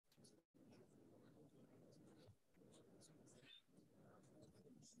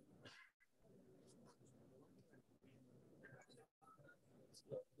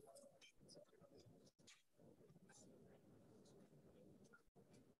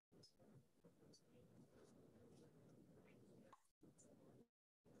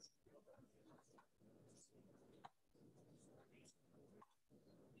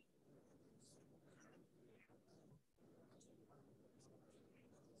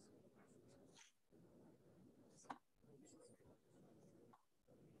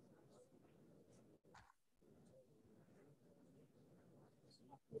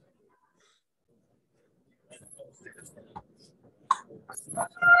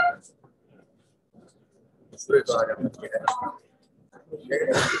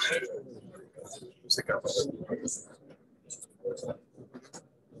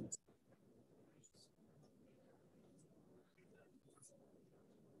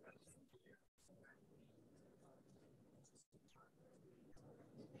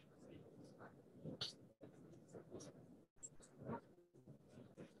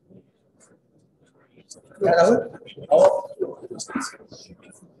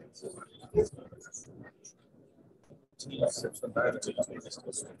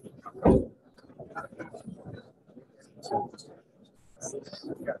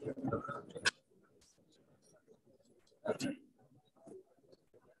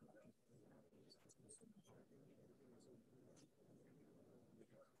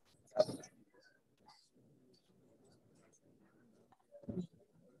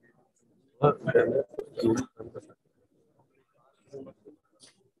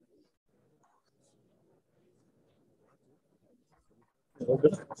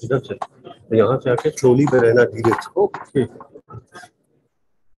इधर से यहाँ से आके स्लोली पे रहना धीरे से। ओके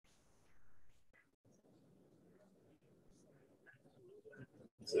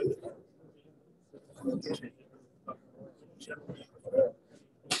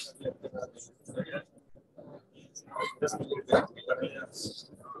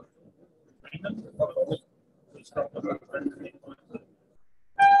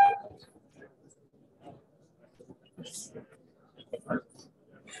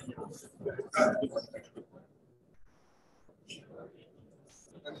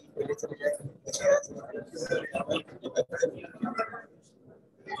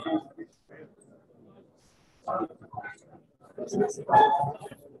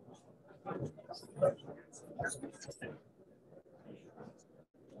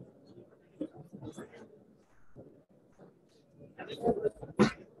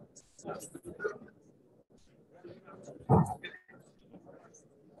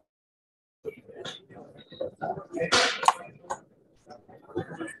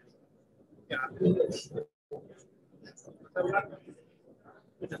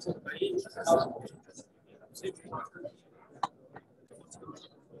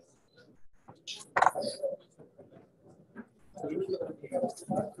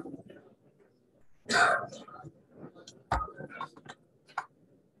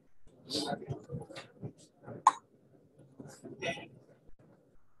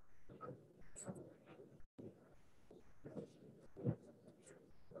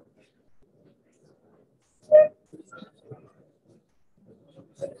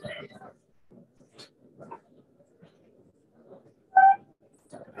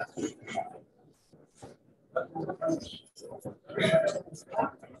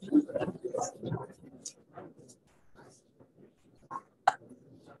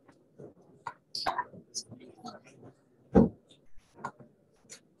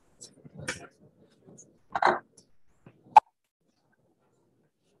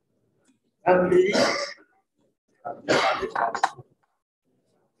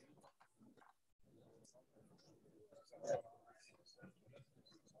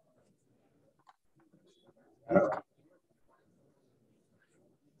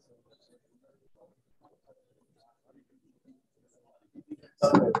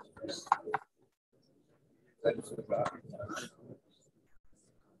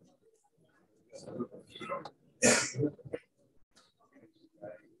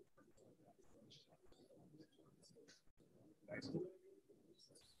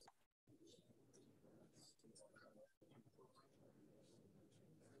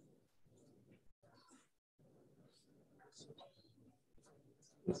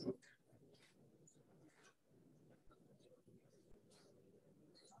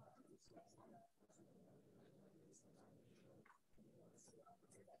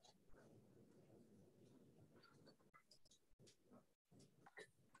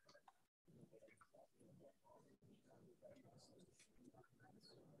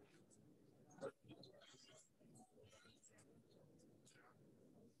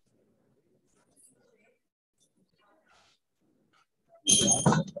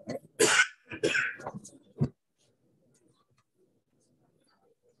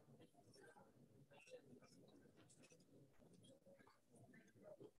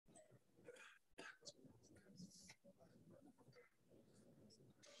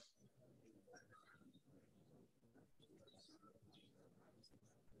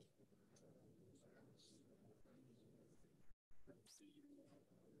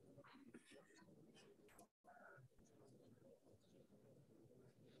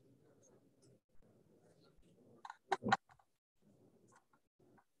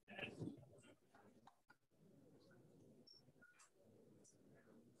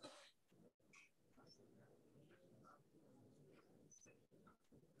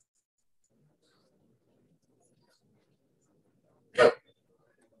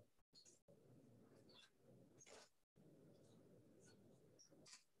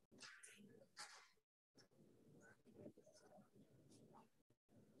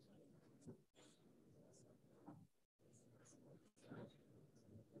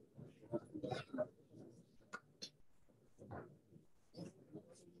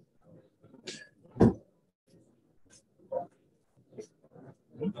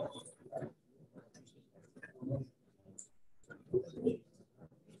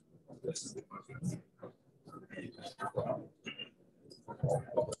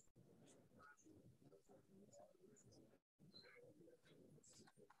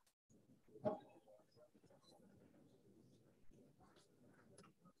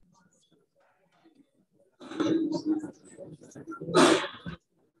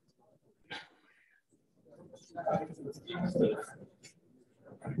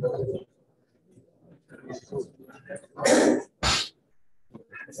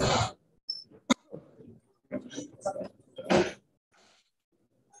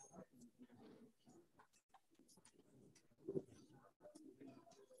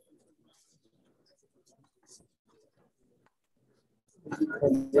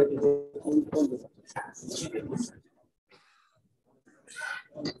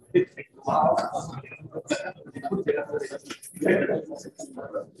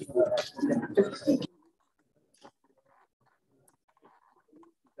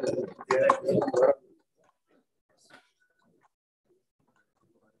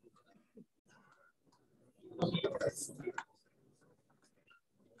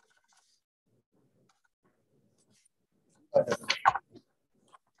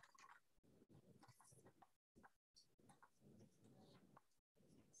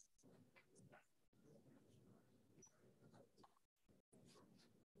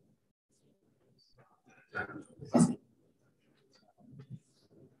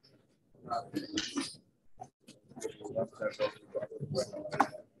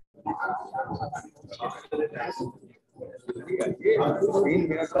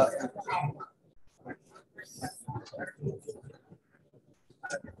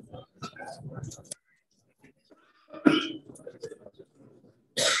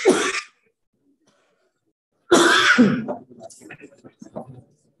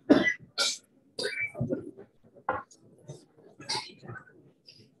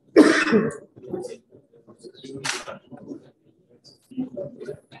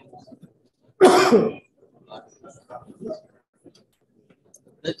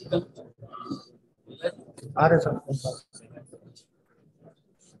आ रहे sir.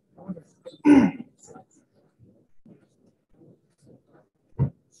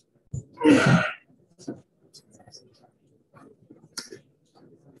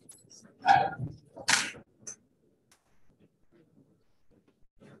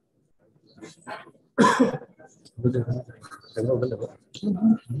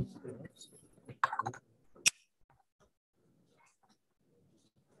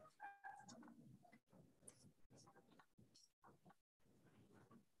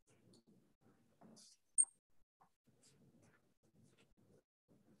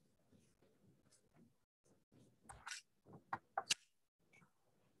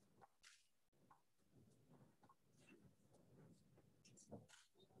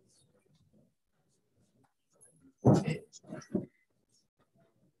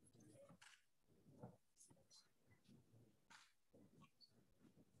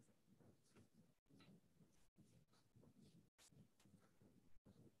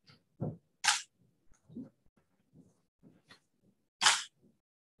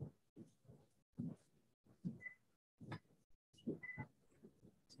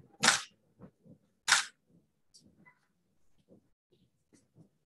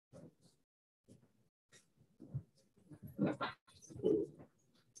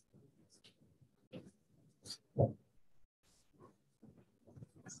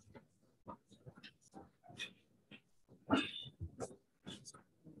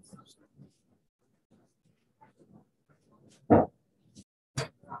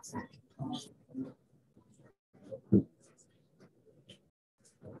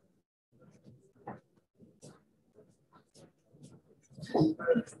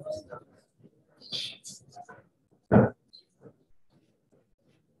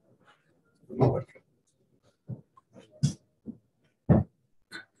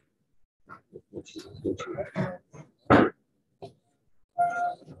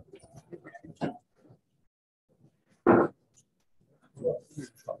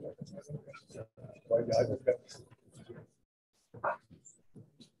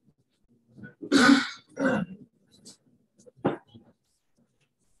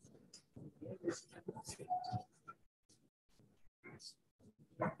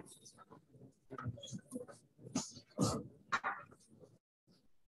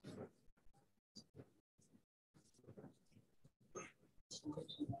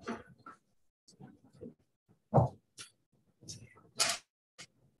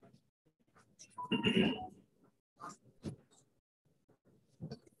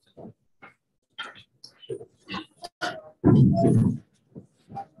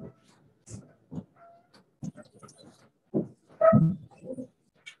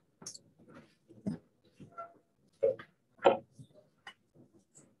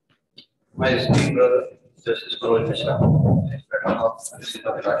 My esteemed brother, Justice Manoj Misra, better half, this is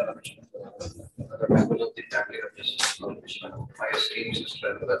Abhilasha Misra. Other members of the family of Justice Manoj Misra, my esteemed sister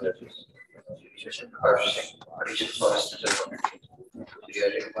and brother judges, Shri Singh, Additional Solicitor General, Shri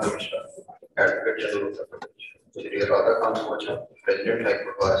Ajay Kumar Misra, Advocate General of the Pradesh, Shri Radhakant Mocha, President High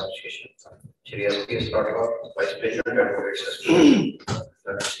Court Bar Association, Shri S.P.S. Radha, Vice President Advocate Association,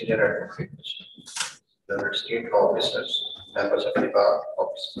 the Senior Advocate, the State Officers, members of the bar,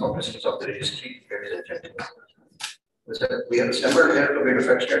 officers of the registry, ladies and gentlemen. We have assembled here to bid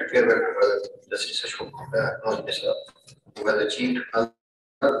affectionate farewell to Brother Justice Manoj Misra, who has achieved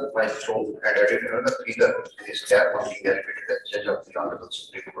another milestone and added another figure in his cap on being elevated as Judge of the Honorable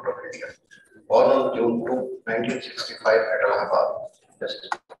Supreme Court of India. Born on June 2, 1965 at Allahabad, Justice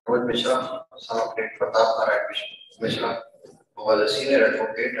Manoj Misra, son of late Pratap Narayan Misra, who was a senior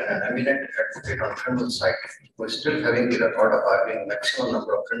advocate and an eminent advocate on criminal side, who is still having the record of arguing maximum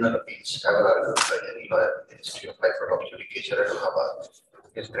number of criminal appeals ever argued by any lawyer in the history of High Court of Judicature at Allahabad.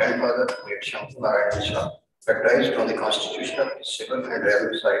 His grandfather, late Shri Narayan Misra, baptized on the constitution of the civil and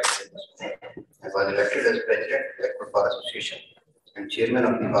revenue side and was elected as president of the High Court Bar Association and chairman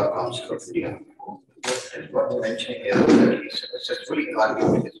of the Bar Council of India. It is worth mentioning here that he successfully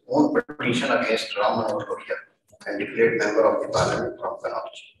argued his own petition against Ram Manohar Lohia and declared member of the parliament from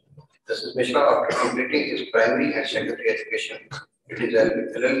Kannauj. Justice Misra, after completing his primary and secondary education, it is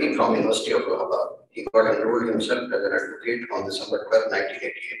LLB from University of Allahabad. He got enrolled himself as an advocate on December 12,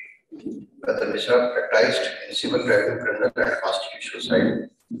 1988. Brother Misra practiced in civil, revenue, criminal, and constitutional side.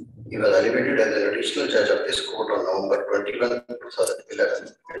 He was elevated as an additional judge of this court on November 21, 2011,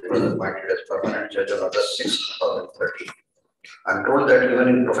 and was appointed as permanent judge on August 6, 2013. I am told that even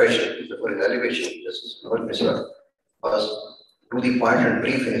in profession, before his elevation, Justice Manoj Misra was to the point and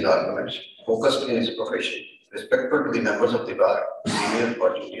brief in his arguments, focused in his profession, respectful to the members of the bar, senior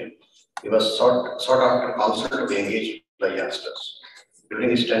or junior. He was sought after counsel to be engaged by youngsters. During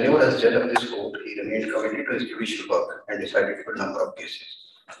his tenure as judge of this court, he remained committed to his judicial work and decided for a number of cases.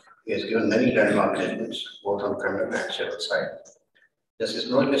 He has given many landmark judgments, both on criminal and civil side.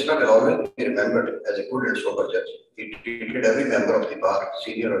 Justice Manoj Misra will always be remembered as a good and sober judge. He treated every member of the bar,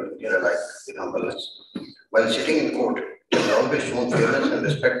 senior or junior alike, with humbleness. While sitting in court, he has always shown fairness and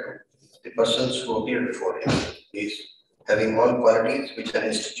respect to the persons who appeared before him. He is having all qualities which an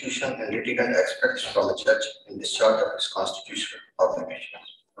institution and litigant expects from a judge in discharge of his constitutional obligations.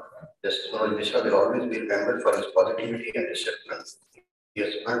 Justice Manoj Misra will always be remembered for his positivity and discipline. He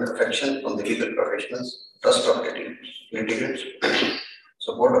has earned affection from the legal professionals, trust of litigants,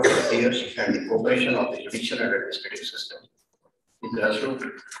 support of his peers, and the cooperation of the judicial and administrative system. He is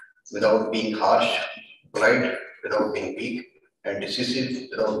resolute without being harsh, polite without being weak, and decisive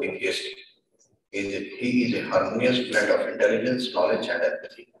without being hasty. He is a harmonious blend of intelligence, knowledge, and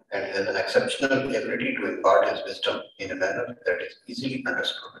empathy, and has an exceptional ability to impart his wisdom in a manner that is easily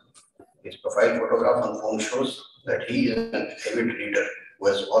understood. His profile photograph on phone shows that he is an avid reader who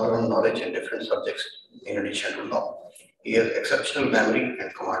has all-round knowledge in different subjects in addition to law. He has exceptional memory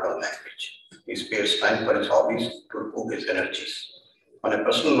and command of language. He spares time for his hobbies to remove his energies. On a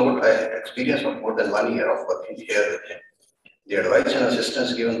personal note, I had experience of more than 1 year of working here with him. The advice and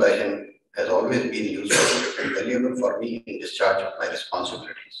assistance given by him has always been useful and valuable for me in discharge of my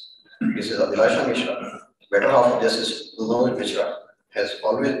responsibilities. This is Abhilasha Misra, better half of Justice Manoj Misra, has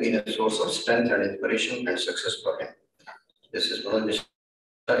always been a source of strength and inspiration and success for him. This is Manoj Misra,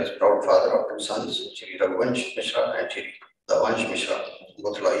 is proud father of 2 sons, Shri Raghuvansh Misra and Shri Davansh Misra,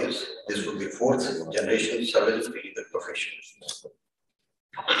 both lawyers. This would be 4th generation service of the legal profession.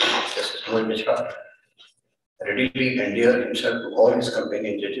 Justice Manoj Misra readily endeared himself to all his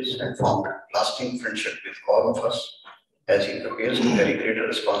companion judges and formed lasting friendship with all of us. As he prepares to carry greater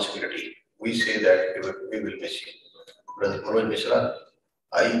responsibility, we say that we will miss you. Brother Manoj Misra,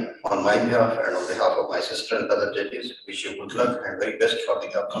 I, on my behalf and on behalf of my sister and other judges, wish you good luck and very best for the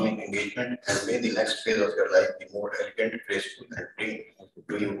upcoming engagement, and may the next phase of your life be more elegant, graceful, and bring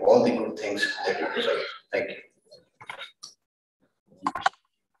to you all the good things that you deserve. Thank you.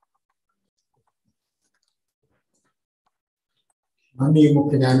 माननीय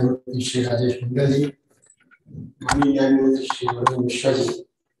मुख्य न्यायमूर्ति श्री राजेश मंडल जी, माननीय न्यायमूर्ति श्री मनोज मिश्रा जी,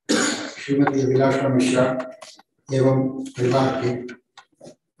 श्रीमती अभिलाषा मिश्रा एवं परिवार के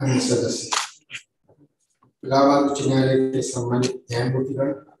अन्य सदस्य, इलाहाबाद उच्च न्यायालय के सम्मानित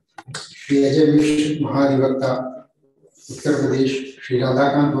न्यायमूर्तिगण, श्री अजय मिश्र महाधिवक्ता उत्तर प्रदेश, श्री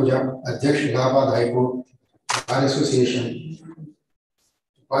राधाकांत ओझा अध्यक्ष इलाहाबाद हाईकोर्ट बार एसोसिएशन,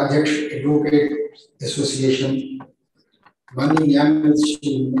 उपाध्यक्ष एडवोकेट एसोसिएशन माननीय न्यायमूर्ति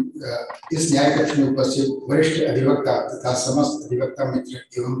इस न्याय कक्ष में उपस्थित वरिष्ठ अधिवक्ता तथा समस्त अधिवक्ता मित्र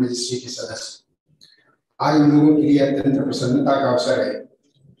एवं रजिस्ट्री के सदस्य, आज हम लोगों के लिए अत्यंत प्रसन्नता का अवसर है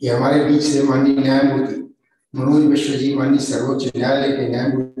कि हमारे बीच से माननीय न्यायमूर्ति मनोज मिश्र जी माननीय सर्वोच्च न्यायालय के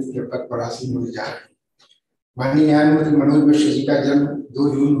न्यायमूर्ति के पद पर आसीन होने जा रहे हैं। माननीय न्यायमूर्ति मनोज मिश्र जी का जन्म 2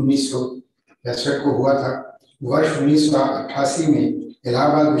 जून 1965 को हुआ था। वर्ष 1988 में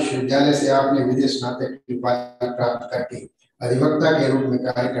इलाहाबाद विश्वविद्यालय से आपने विधि स्नातक की उपाधि प्राप्त करके अधिवक्ता के रूप में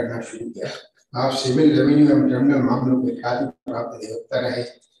कार्य करना शुरू किया। आप सिविल, रेवेन्यू एवं क्रिमिनल मामलों में ख्याति प्राप्त अधिवक्ता रहे,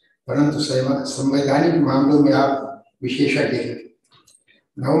 परंतु संवैधानिक मामलों में आप विशेषज्ञ हैं।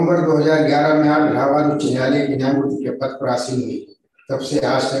 नवंबर 2011 में आप इलाहाबाद उच्च न्यायालय के न्यायमूर्ति के पद पर आसीन हुए। तब से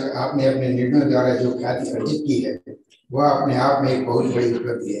आज तक आपने अपने निर्णयों द्वारा जो ख्याति अर्जित की है वह अपने आप में एक बहुत बड़ी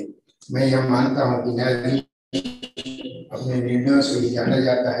उपलब्धि है। मैं यह मानता हूँ कि न्यायाधीश अपने निर्णयों से ही जाना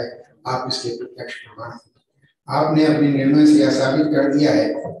जाता है। आप इसके प्रत्यक्ष प्रमाण हैं। आपने अपने निर्णयों से यह साबित कर दिया है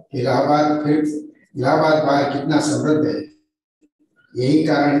कि इलाहाबाद बार कितना समृद्ध है। यही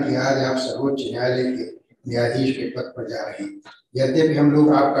कारण कि आज आप सर्वोच्च न्यायालय के न्यायाधीश के पद पर जा रहे हैं। यद्यपि हम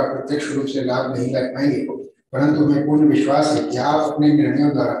लोग आपका प्रत्यक्ष रूप से लाभ नहीं ले पाएंगे, परंतु हमें पूर्ण विश्वास है कि आप अपने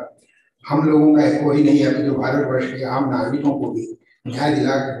निर्णयों द्वारा हम लोगों का को ही नहीं अपितु भारतवर्ष के आम नागरिकों को भी न्याय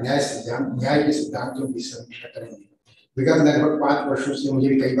दिलाकर न्याय के सिद्धांतों की समीक्षा करेंगे। विगत लगभग 5 वर्षों से मुझे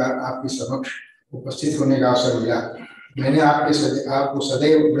भी कई बार आपके समक्ष उपस्थित होने का अवसर मिला। मैंने आपको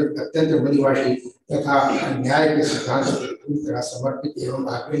सदैव अत्यंत मृदुभाषी तथा न्याय के सिद्धांत पूरी तरह समर्पित एवं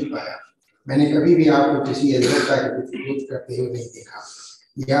आग्रही पाया। मैंने कभी भी आपको किसी अधिवक्ता के प्रति विरोध करते हुए नहीं देखा।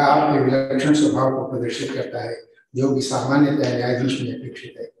 यह आपके विलक्षण स्वभाव को प्रदर्शित करता है, जो कि सामान्यतः न्यायाधीश में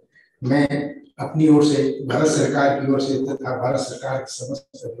अपेक्षित है। मैं अपनी ओर से, भारत सरकार की ओर से तथा भारत सरकार के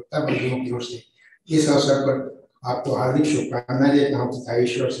समस्त अधिवक्ता बंधुओं की ओर से इस अवसर पर आपको हार्दिक शुभकामनाएं देता हूँ तथा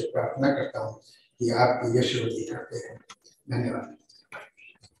ईश्वर से प्रार्थना करता हूँ कि आप यशस्वी करते हैं। धन्यवाद।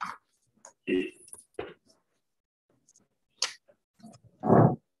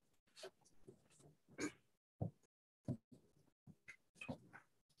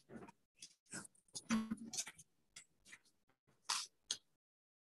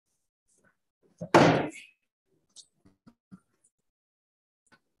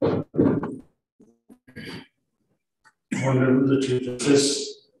 Honorable the Chief Justice,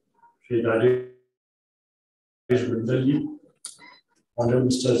 Shri Manoj Misra, Honorable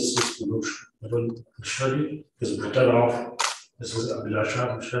Mr. Manoj Misra, his better half, Mrs. Abhilasha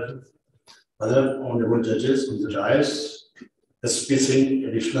Misra, other honorable judges in the dais, SP Singh,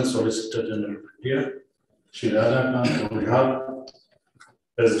 Additional Solicitor General of India, Shri Radhakant Bihar,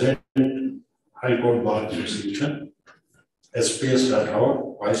 President, High Court Bar Association, SPS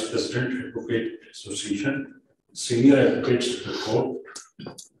Rathore, Vice President, Advocate Association, Senior advocates of the court,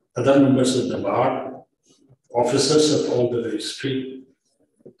 other members of the bar, officers of all the registry,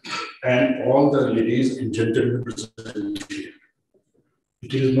 and all the ladies and gentlemen present here.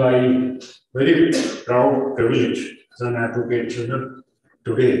 It is my very proud privilege as an advocate general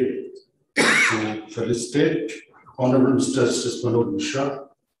today to felicitate Honorable Mr. Justice Manoj Misra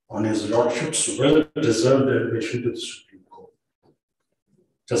on his lordship's well-deserved elevation to the Supreme Court.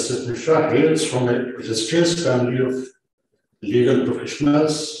 Justice Misra hails from a illustrious family of legal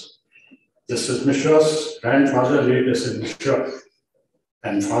professionals. Justice Misra's grandfather, late S.N. Misra,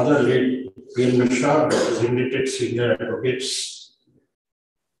 and father, late P.N. Misra, designated senior advocates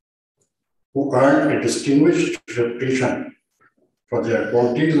who earned a distinguished reputation for their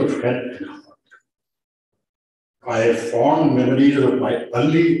qualities of head and heart. I have fond memories of my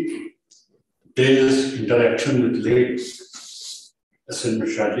early days' interaction with late S.N.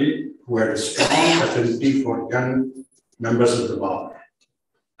 Misra, who had a strong affinity for young members of the bar.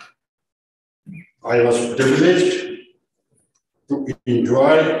 I was privileged to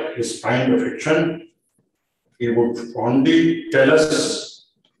enjoy his kind affection. He would fondly tell us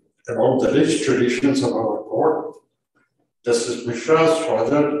about the rich traditions of our court. Justice Misra's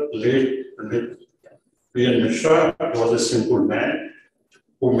father, late P.N. Misra, was a simple man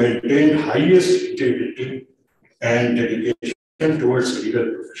who maintained highest integrity and dedication towards legal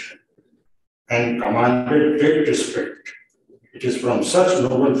profession and commanded great respect. It is from such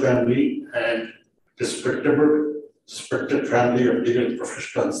noble family and respected family of legal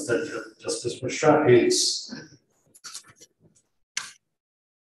professionals that Justice Misra hails.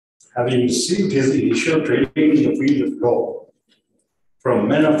 Having received his initial training in the field of law from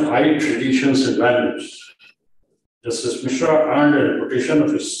men of high traditions and values, Justice Misra earned a reputation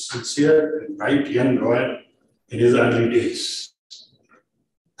of a sincere and bright young lawyer in his early days,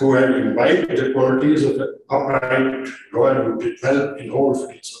 who had imbibed the qualities of an upright lawyer who did well in all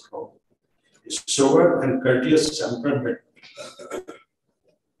fields of law. His sober and courteous temperament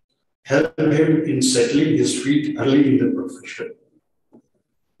helped him in settling his feet early in the profession.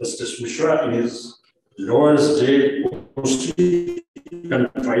 Justice Misra, in his lawyer's day, mostly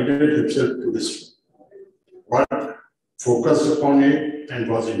confided himself to this work, focused upon it, and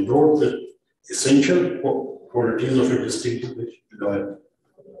was endowed with essential qualities of a distinguished lawyer.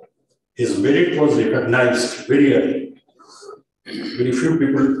 His merit was recognized very early. Very few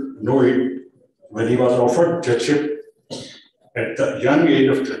people know it. When he was offered judgeship at the young age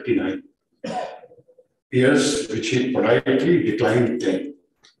of 39 years, which he politely declined then.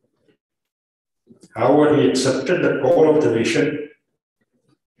 However, he accepted the call of the nation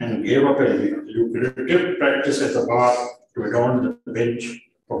and gave up a lucrative practice at the bar to adorn the bench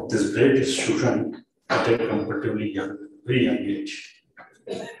of this great institution at a comparatively very young age.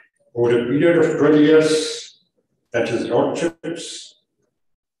 Over a period of 12 years, that his lordships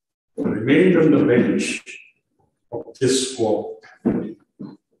remained on the bench of this court.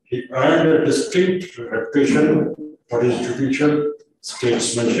 He earned a distinct reputation for his judicial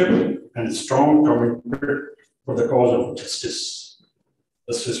statesmanship and strong commitment for the cause of justice.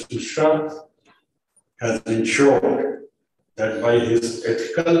 Justice Misra has ensured that by his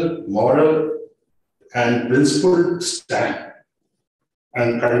ethical, moral, and principled stand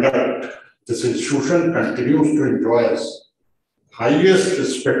and conduct, this institution continues to enjoy highest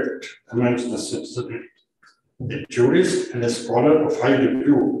respect amongst the citizenry. A jurist and a scholar of high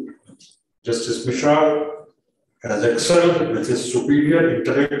repute, Justice Misra has excelled with his superior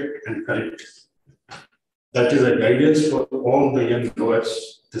intellect and character. That is a guidance for all the young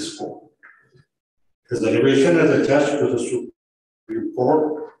lawyers this court. His elevation as a judge to the Supreme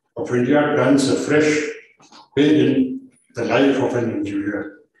Court of India turns a fresh page in the life of an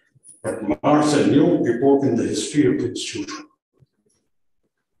individual, but marks a new epoch in the history of the institution.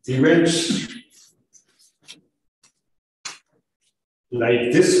 Events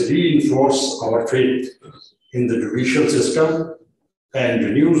like this reinforce our faith in the judicial system and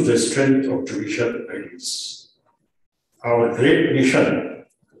renews the strength of judicial ideals. Our great nation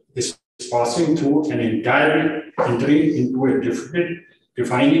is passing through an entirely entering into a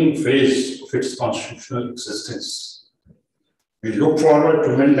defining phase of its constitutional existence. We look forward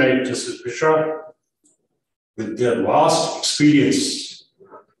to men like Justice Misra with their vast experience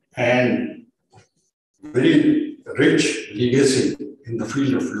and very rich legacy in the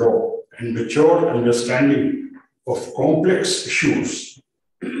field of law and mature understanding of complex issues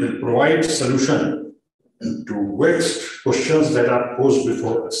will provide solution to vexed questions that are posed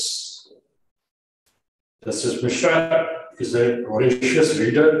before us. Justice Misra is a voracious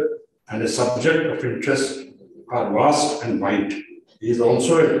reader and a subject of interest are vast and wide. He is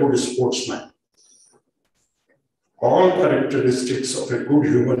also a good sportsman. All characteristics of a good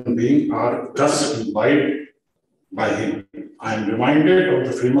human being are thus imbibed by him. I am reminded of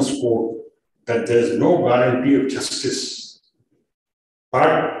the famous quote that there is no guarantee of justice,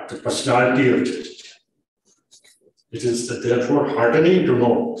 but the personality of justice. It is therefore heartening to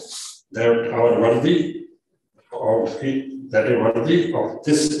know that a worthy of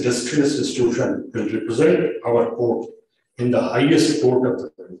this illustrious institution will represent our court in the highest court of the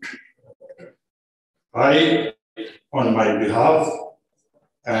country. I, on my behalf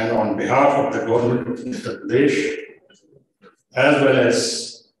and on behalf of the government of Uttar Pradesh, as well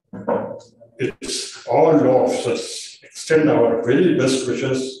as its all law officers, extend our very best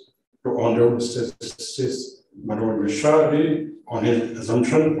wishes to Honorable Mr. Justice Manoj Misra on his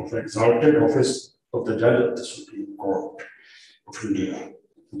assumption of the exalted office of the Judge of the Supreme Court of India.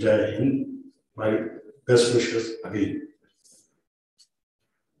 Jai Hind, my best wishes again.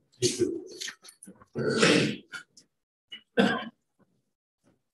 Thank you.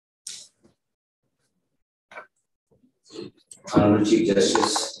 Honorable Chief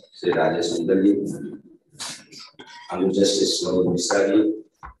Justice Shri Hon'ble, Honorable Justice Manoj Misra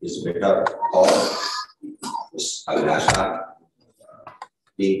is better of Ms. Abhilasha,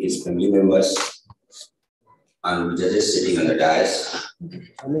 his family members, Honorable Judges sitting on the dais,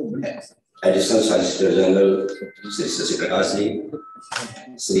 Additional Solicitor General Shri Sasi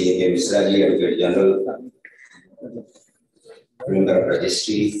Shri A. Misra ji, Advocate General, Member of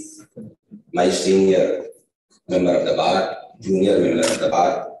Registry, my senior member of the bar, junior member of the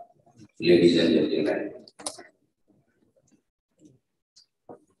bar, ladies and gentlemen.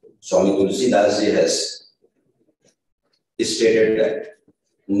 Swami Tulsidas ji has stated that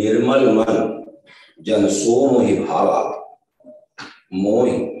Nirmal Man Jan So Mohi Bhava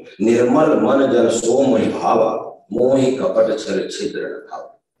Mohi Nirmal Man Jan So Mohi Bhava Mohi Kapat Chal Chhidra Bhava.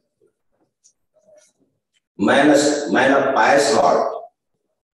 Man of pious heart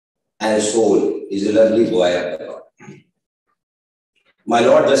and soul is a lovely boy of the Lord. My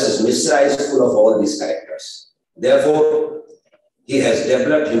Lord Justice Misra is full of all these characters. Therefore, he has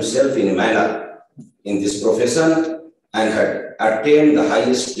developed himself in a manner in this profession and had attained the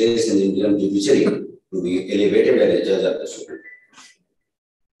highest place in the Indian judiciary to be elevated as a judge of the Supreme Court.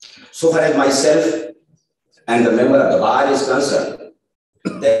 So far as myself and the member of the bar is concerned,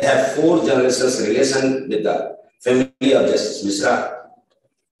 they have 4 generations relation with the family of Justice Misra.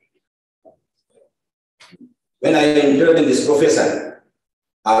 When I entered in this profession,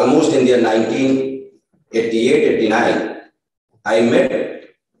 almost in the year 1988-89, I met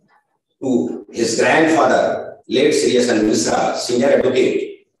to his grandfather, late Shri Misra, senior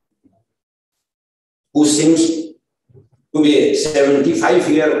advocate, who seems to be a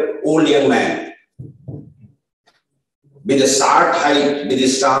 75-year-old young man with a short height, with a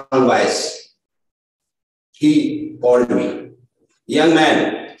strong voice. He called me, "Young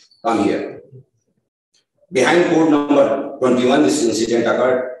man, come here." Behind court number 21, this incident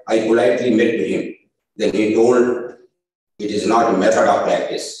occurred. I politely met to him. Then he told, "It is not a method of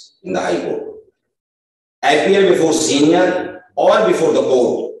practice in the High Court. Appear before senior or before the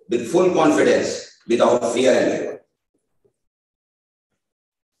court with full confidence, without fear and favor."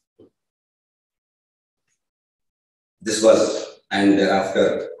 This was, and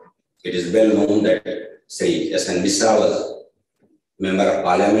thereafter, it is well known that Shri Misra was member of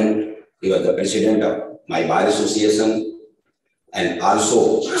parliament. He was the president of my bar association, and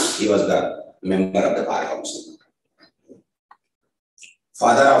also he was the member of the bar council.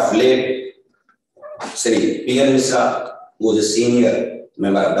 Father of late Shri Misra, who was a senior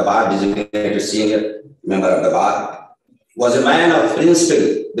member of the bar, designated senior member of the bar, was a man of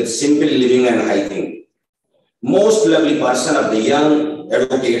principle with simple living and high thinking. Most lovely person of the young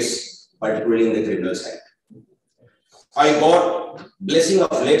advocates, particularly in the criminal side. I got blessing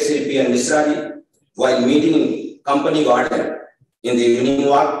of late Shri Misra ji while meeting in company garden in the evening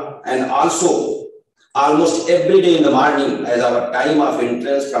walk, and also almost every day in the morning, as our time of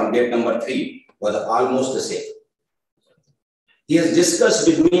entrance from gate number 3 was almost the same. He has discussed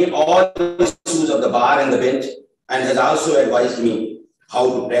with me all the issues of the bar and the bench, and has also advised me how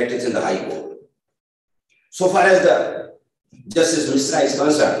to practice in the High Court. So far as the Justice Misra is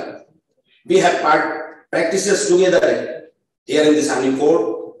concerned, we have practices together here in this Hon'ble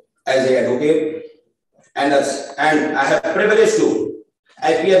Court as an advocate, and I have privilege to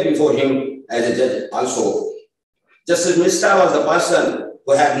appear before him as a judge also. Justice Misra was the person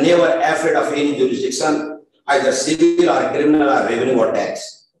who had never afraid of any jurisdiction, either civil or criminal or revenue or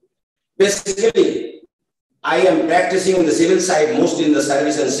tax. Basically, I am practicing in the civil side, mostly in the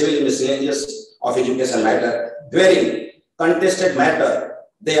service and civil miscellaneous of education matter, wherein contested matter,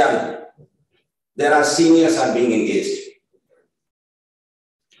 there are seniors are being engaged.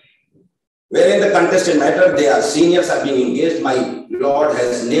 Wherein the contested matter, seniors are being engaged, my Lord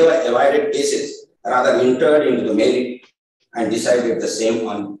has never avoided cases, rather entered into the merit and decided the same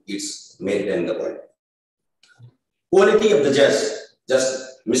on its merit and the world. Quality of the judge,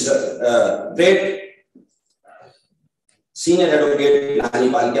 just Mr. Great senior advocate Nani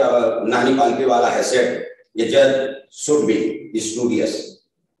Palkewala has said, a judge should be studious,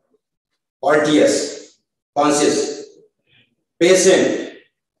 courteous, conscious, patient,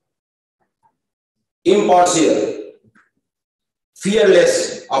 impartial,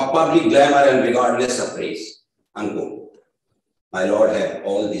 fearless of public glamour and regardless of praise. Unquote. My Lord had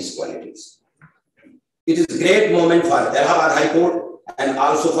all these qualities. It is a great moment for Allahabad High Court and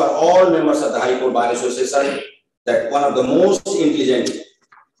also for all members of the High Court Bar Association that one of the most intelligent,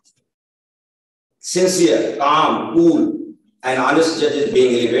 sincere, calm, cool, and honest judges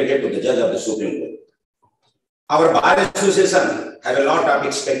being elevated to the judge of the Supreme Court. Our Bar Association have a lot of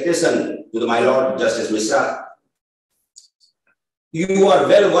expectation to my Lord Justice Misra. You are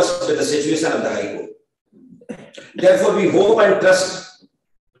well versed with the situation of the High Court. Therefore, we hope and trust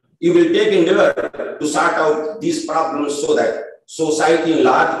you will take endeavor to sort out these problems so that society in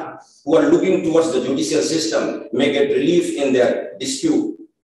large who are looking towards the judicial system may get relief in their dispute,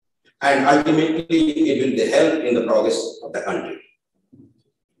 and ultimately it will be help in the progress of the country.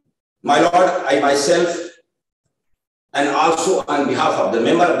 My Lord, I myself, and also on behalf of the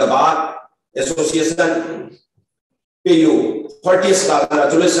member of the Bar Association, pay you courteous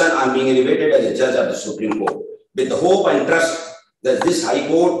congratulations on being elevated as a judge of the Supreme Court, with the hope and trust that this High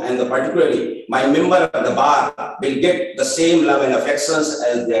Court and particularly my member of the Bar will get the same love and affections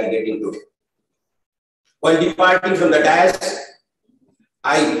as they are getting today. While departing from the dais,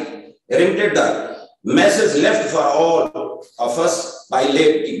 I remitted the message left for all of us by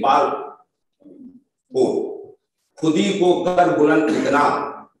late Iqbal. खुदी को कर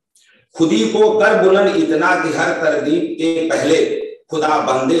बुलंद इतना कि हर तरदीद के पहले खुदा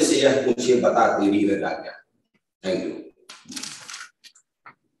बंदे से यह मुझे बता देरी में आ गया। Thank you.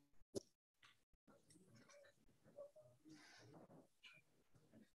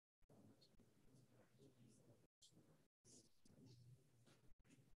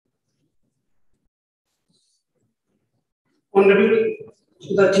 Honorable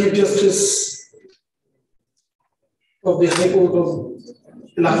the Chief Justice of the High Court of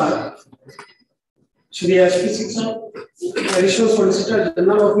Allahabad, Shri Additional Solicitor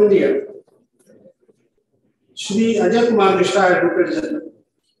General of India, Shri Ajay Kumar Misra, Advocate General,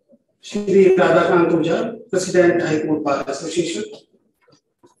 Shri Radhakant Oja, President High Court Bar Association,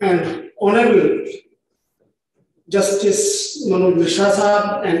 and Honorable Justice Manoj Misra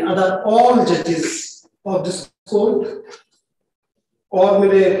Sahab and other all judges of this court, और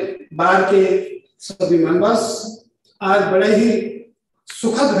मेरे बार के सभी members, आज बड़े ही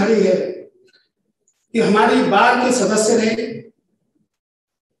सुखद घड़ी है कि हमारी बार के सदस्य रहे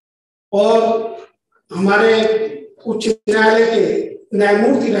और हमारे उच्च न्यायालय के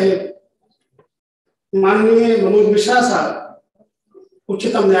न्यायमूर्ति रहे माननीय मनोज मिश्रा साहब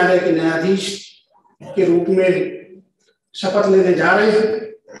उच्चतम न्यायालय के न्यायाधीश के रूप में शपथ लेने जा रहे हैं।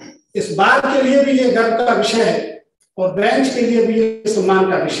 इस बार के लिए भी ये गर्व का विषय है और बेंच के लिए भी ये सम्मान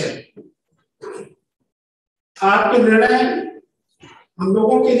का विषय है। आपके निर्णय हम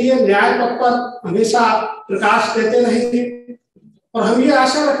लोगों के लिए न्याय पथ पर हमेशा प्रकाश देते रहेंगे और हम ये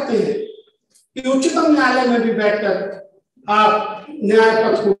आशा रखते हैं कि उच्चतम न्यायालय में भी बैठकर आप न्याय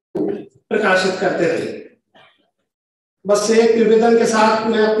पथ को प्रकाशित करते रहेंगे। बस एक निवेदन के साथ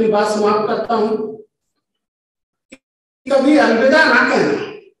मैं अपनी बात समाप्त करता हूं, कभी अलविदा ना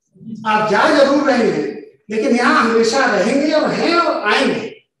कहना। आप जा जरूर रहे हैं लेकिन यहां हमेशा रहेंगे और हैं और आएंगे।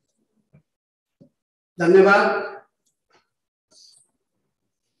 धन्यवाद।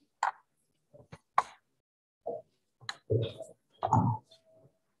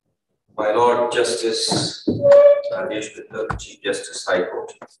 My Lord Justice Manoj Misra, Chief Justice High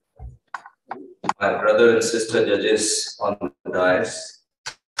Court, my brother and sister judges on the dais,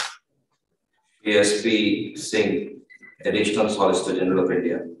 ASP Singh, Additional Solicitor General of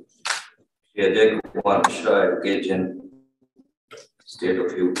India, Shri Ajay Kumar Misra, Advocate General, State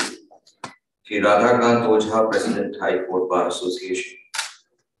of UP, Shri Radhakant Oja, President High Court Bar Association,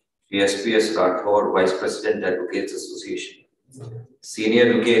 Shri SPS Rathore, Vice President Advocates Association, senior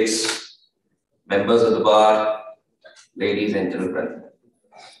advocates, members of the bar, ladies and gentlemen.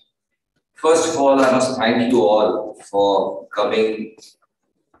 First of all, I must thank you all for coming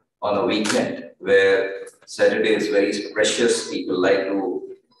on a weekend where Saturday is very precious. People like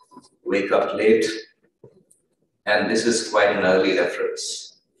to wake up late, and this is quite an early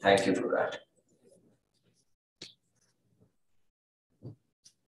reference. Thank you for that.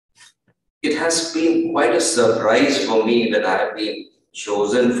 It has been quite a surprise for me that I have been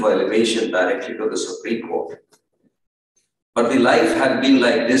chosen for elevation directly to the Supreme Court. But the life had been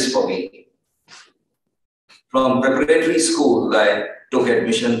like this for me. From preparatory school, I took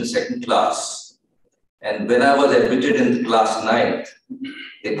admission in the second class. And when I was admitted in class 9th,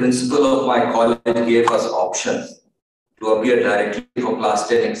 the principal of my college gave us option to appear directly for class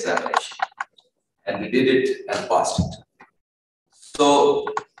 10 examination. And we did it and passed it. So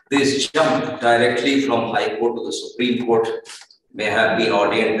this jump directly from High Court to the Supreme Court may have been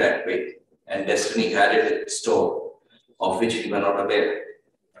ordained that way, and destiny had it in store, of which we were not aware.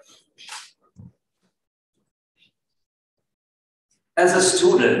 As a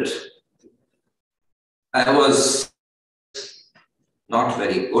student, I was not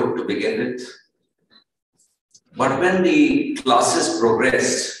very good to begin with, but when the classes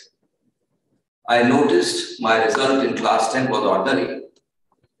progressed, I noticed my result in class 10 was ordinary.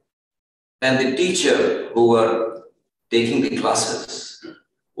 And the teacher who were taking the classes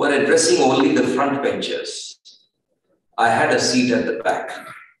were addressing only the front benchers. I had a seat at the back.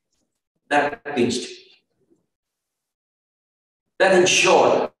 That pinched me. That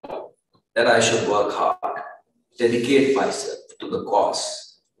ensured that I should work hard, dedicate myself to the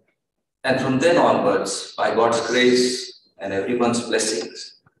cause. And from then onwards, by God's grace and everyone's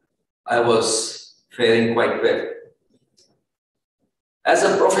blessings, I was faring quite well. As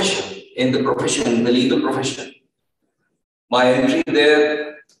a profession, in the legal profession, my entry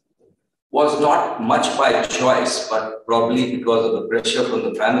there was not much by choice, but probably because of the pressure from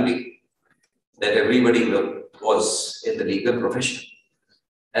the family that everybody was in the legal profession.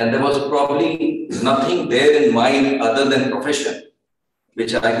 And there was probably nothing there in mind other than profession,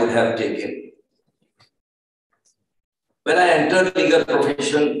 which I could have taken. When I entered legal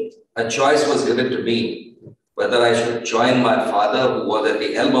profession, a choice was given to me whether I should join my father, who was at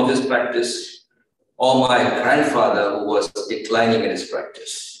the helm of his practice, or my grandfather who was declining in his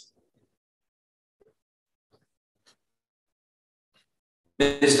practice.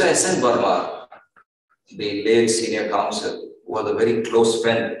 Mr. S.N. Verma, the late senior counsel, was a very close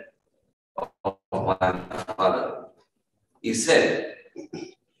friend of my father. He said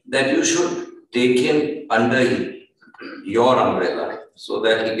that you should take him under your umbrella so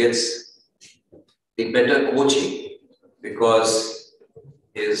that he gets the better coaching, because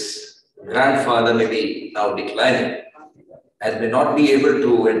his grandfather may be now declining and may not be able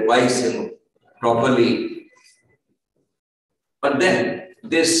to advise him properly. But then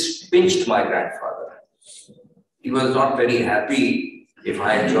this pinched my grandfather. He was not very happy if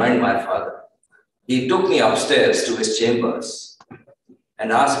I had joined my father. He took me upstairs to his chambers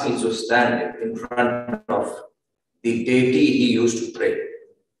and asked me to stand in front of the deity he used to pray.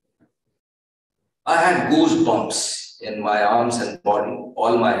 I had goosebumps in my arms and body.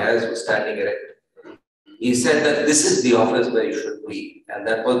 All my hairs were standing erect. He said that this is the office where you should be. And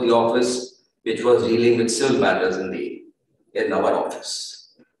that was the office which was dealing with civil matters in our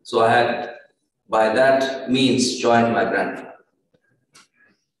office. So I had, by that means, joined my grandfather.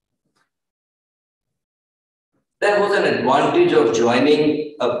 There was an advantage of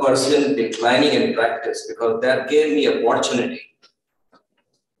joining a person declining in practice, because that gave me opportunity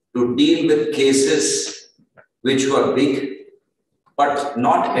to deal with cases which were big but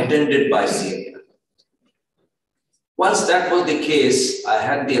not attended by senior. Once that was the case, I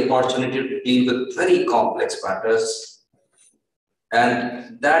had the opportunity to deal with very complex matters,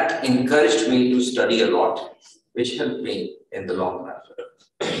 and that encouraged me to study a lot, which helped me in the long run.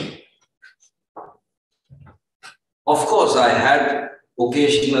 Of course, I had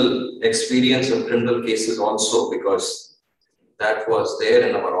occasional experience of criminal cases also, because that was there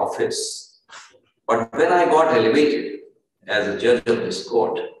in our office. But when I got elevated as a judge of this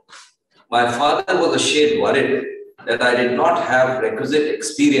court, my father was a shade worried that I did not have requisite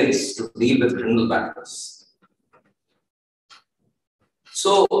experience to deal with criminal matters.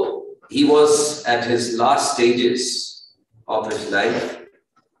 So he was at his last stages of his life.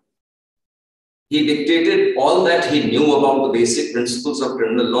 He dictated all that he knew about the basic principles of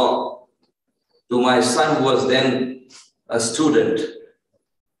criminal law to my son, who was then a student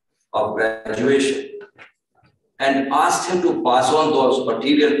of graduation, and asked him to pass on those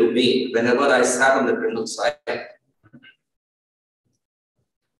material to me whenever I sat on the criminal side.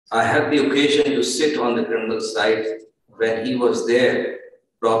 I had the occasion to sit on the criminal side when he was there,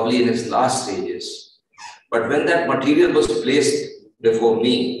 probably in his last stages. But when that material was placed before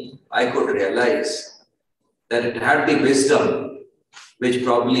me, I could realize that it had the wisdom which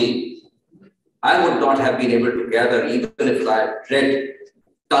probably I would not have been able to gather even if I had read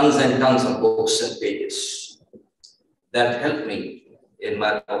tons and tons of books and pages. That helped me in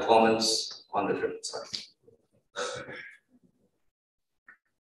my performance on the criminal side.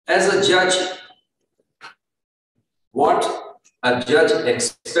 As a judge, what a judge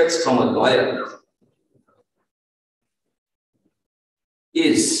expects from a lawyer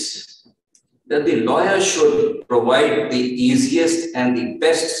is that the lawyer should provide the easiest and the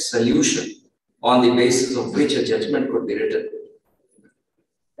best solution on the basis of which a judgment could be written.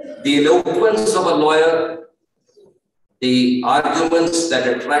 The eloquence of a lawyer, the arguments that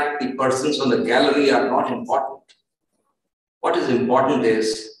attract the persons on the gallery are not important. What is important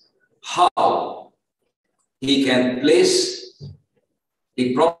is how he can place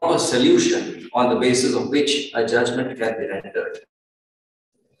the proper solution on the basis of which a judgment can be rendered.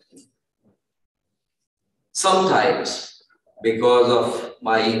 Sometimes, because of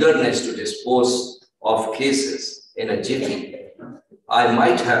my eagerness to dispose of cases in a jiffy, I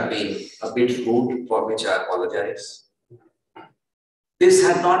might have been a bit rude, for which I apologize. This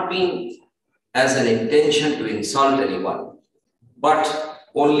had not been as an intention to insult anyone, but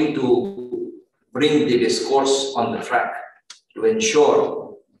only to bring the discourse on the track, to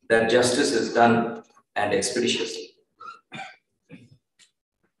ensure that justice is done and expeditiously.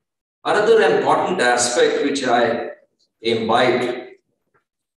 Another important aspect which I imbibed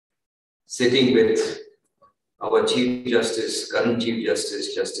sitting with our Chief Justice, current Chief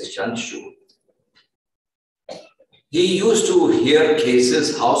Justice, Justice Chandrachud, he used to hear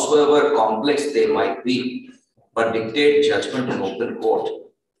cases, howsoever complex they might be, but dictate judgment in open court,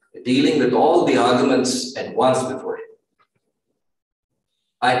 dealing with all the arguments at once before him.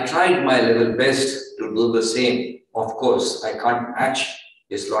 I tried my level best to do the same. Of course, I can't match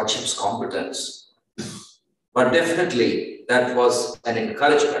His Lordship's competence, but definitely that was an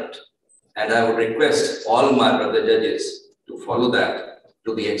encouragement, and I would request all my brother judges to follow that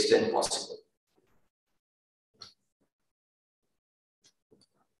to the extent possible.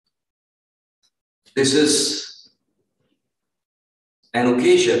 This is an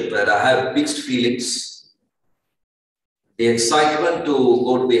occasion where I have mixed feelings. The excitement to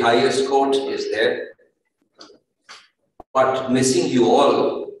go to the highest court is there, but missing you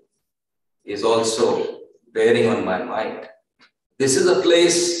all is also bearing on my mind. This is a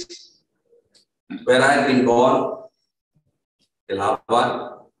place where I have been born, Allahabad.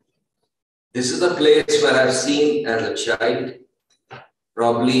 This is a place where I've seen as a child.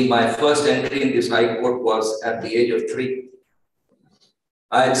 Probably my first entry in this high court was at the age of 3.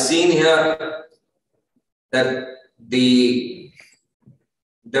 I had seen here that there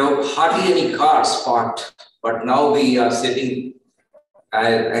were hardly any cars parked, but now we are sitting,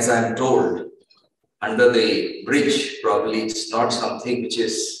 as I'm told, under the bridge. Probably it's not something which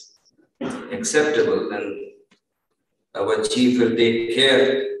is acceptable, and our chief will take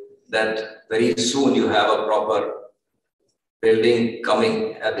care that very soon you have a proper building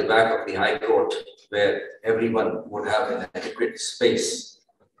coming at the back of the High Court where everyone would have an adequate space.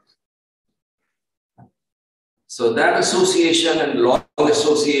 So that association and long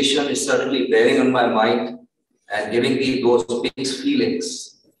association is certainly bearing on my mind and giving me those mixed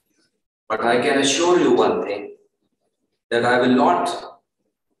feelings. But I can assure you one thing, that I will not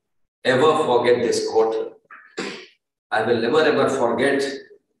ever forget this court. I will never ever forget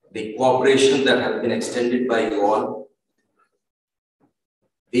the cooperation that has been extended by you all.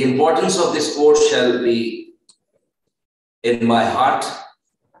 The importance of this court shall be in my heart,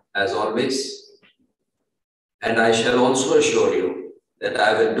 as always. And I shall also assure you that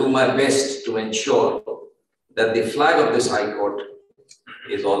I will do my best to ensure that the flag of this High Court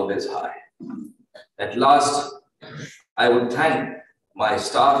is always high. At last, I would thank my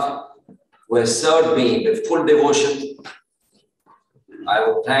staff who has served me with full devotion. I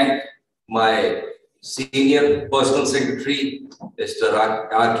would thank my senior personal secretary, Mr.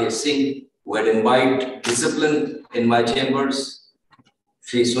 R.K. Singh, who had imbibed discipline in my chambers.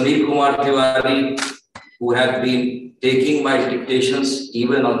 Shri Sunil Kumar Tiwari, who had been taking my dictations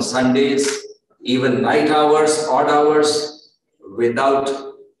even on Sundays, even night hours, odd hours, without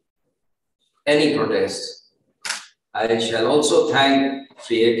any protest. I shall also thank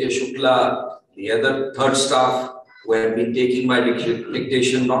Shri A.K. Shukla, the other third staff, who have been taking my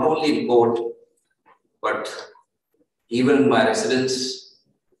dictation not only in court, but even in my residence,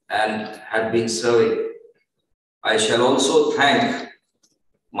 and had been serving. I shall also thank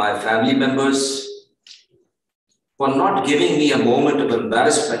my family members for not giving me a moment of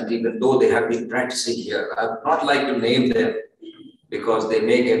embarrassment, even though they have been practicing here. I would not like to name them because they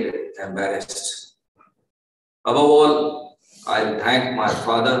may get embarrassed. Above all, I thank my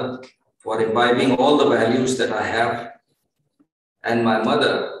father for imbibing all the values that I have, and my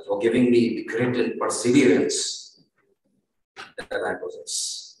mother for giving me the grit and perseverance that I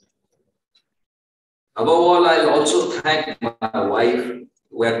possess. Above all, I'll also thank my wife,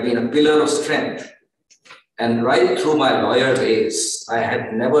 who had been a pillar of strength. And right through my lawyer days, I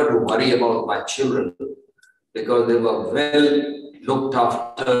had never to worry about my children because they were well looked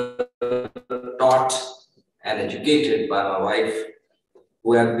after, taught, and educated by my wife,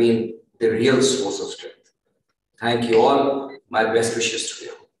 who have been the real source of strength. Thank you all. My best wishes to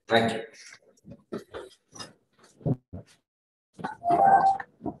you. Thank you.